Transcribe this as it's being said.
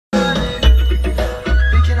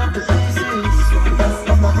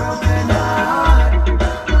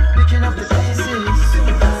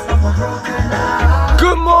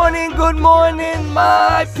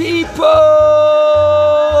my people.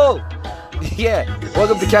 Yeah,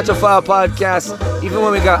 welcome to Catch a Fire Podcast. Even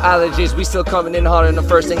when we got allergies, we still coming in hollering the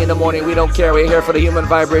first thing in the morning. We don't care. We're here for the human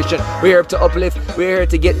vibration. We're here to uplift. We're here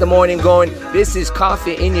to get the morning going. This is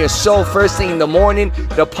coffee in your soul. First thing in the morning,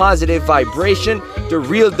 the positive vibration, the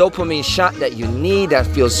real dopamine shot that you need that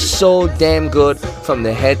feels so damn good from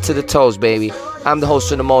the head to the toes, baby. I'm the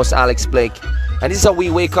host of the most, Alex Blake. And this is how we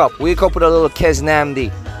wake up. We wake up with a little Kes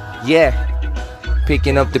Namdi. Yeah.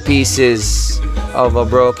 Picking up the pieces of a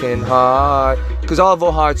broken heart, because all of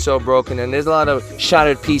our hearts are broken, and there's a lot of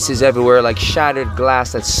shattered pieces everywhere, like shattered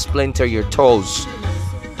glass that splinter your toes.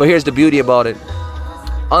 But here's the beauty about it.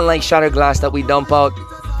 Unlike shattered glass that we dump out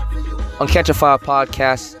on Catch a Fire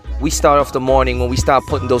Podcast, we start off the morning when we start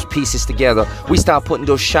putting those pieces together. We start putting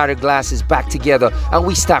those shattered glasses back together, and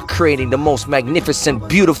we start creating the most magnificent,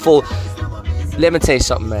 beautiful. Let me tell you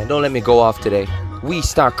something, man. Don't let me go off today. We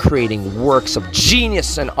start creating works of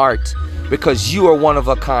genius and art, because you are one of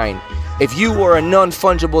a kind. If you were a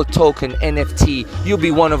non-fungible token NFT, you'll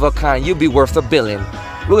be one of a kind. You'll be worth $1 billion.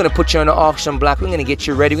 We're going to put you on the auction block. We're going to get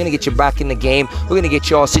you ready. We're going to get you back in the game. We're going to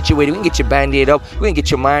get you all situated. We're going to get your band-aid up. We're going to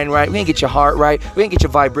get your mind right. We're going to get your heart right. We're going to get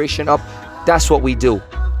your vibration up. That's what we do.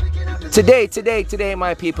 Today,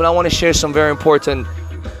 my people, I want to share some very important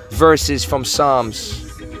verses from Psalms.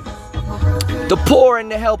 The poor and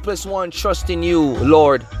the helpless one trust in you,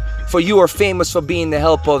 Lord, for you are famous for being the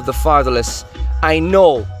helper of the fatherless. I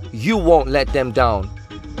know you won't let them down.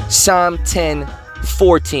 Psalm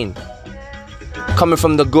 10:14. Coming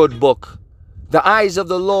from the good book. The eyes of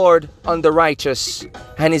the Lord on the righteous,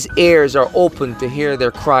 and his ears are open to hear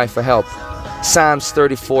their cry for help. Psalms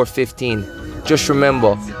 34:15. Just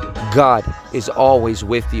remember, God is always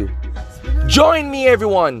with you. Join me,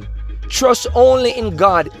 everyone. Trust only in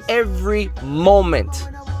God every moment.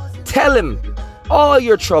 Tell him all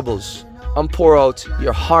your troubles and pour out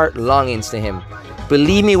your heart longings to him.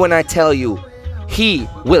 Believe me when I tell you, he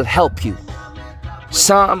will help you.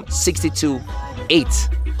 Psalm 62:8.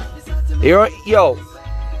 Yo,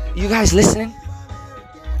 you guys listening?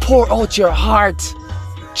 Pour out your heart.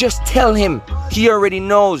 Just tell him. He already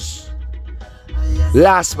knows.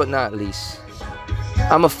 Last but not least,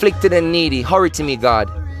 I'm afflicted and needy. Hurry to me, God.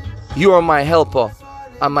 You are my helper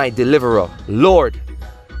and my deliverer. Lord,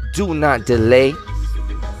 do not delay.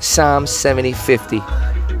 Psalm 70:50.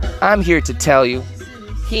 I'm here to tell you,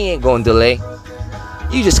 he ain't gonna delay.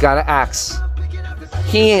 You just gotta ask.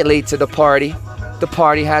 He ain't late to the party. The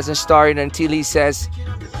party hasn't started until he says,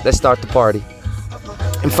 let's start the party.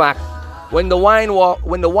 In fact, when the wine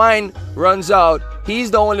runs out, he's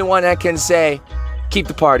the only one that can say, keep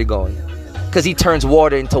the party going. Because he turns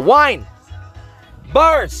water into wine.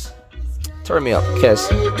 Bars! Turn me up, Kes.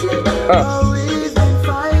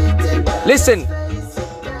 Listen,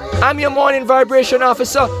 I'm your morning vibration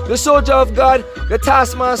officer, the soldier of God, the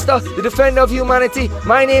taskmaster, the defender of humanity.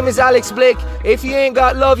 My name is Alex Blake. If you ain't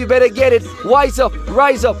got love, you better get it. Wise up,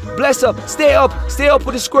 rise up, bless up, stay up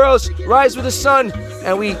with the squirrels, rise with the sun,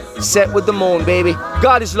 and we set with the moon, baby.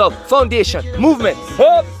 God is love, foundation, movement,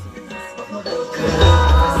 up.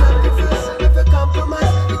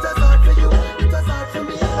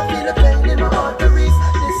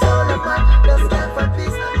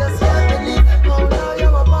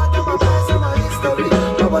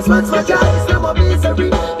 What's my job?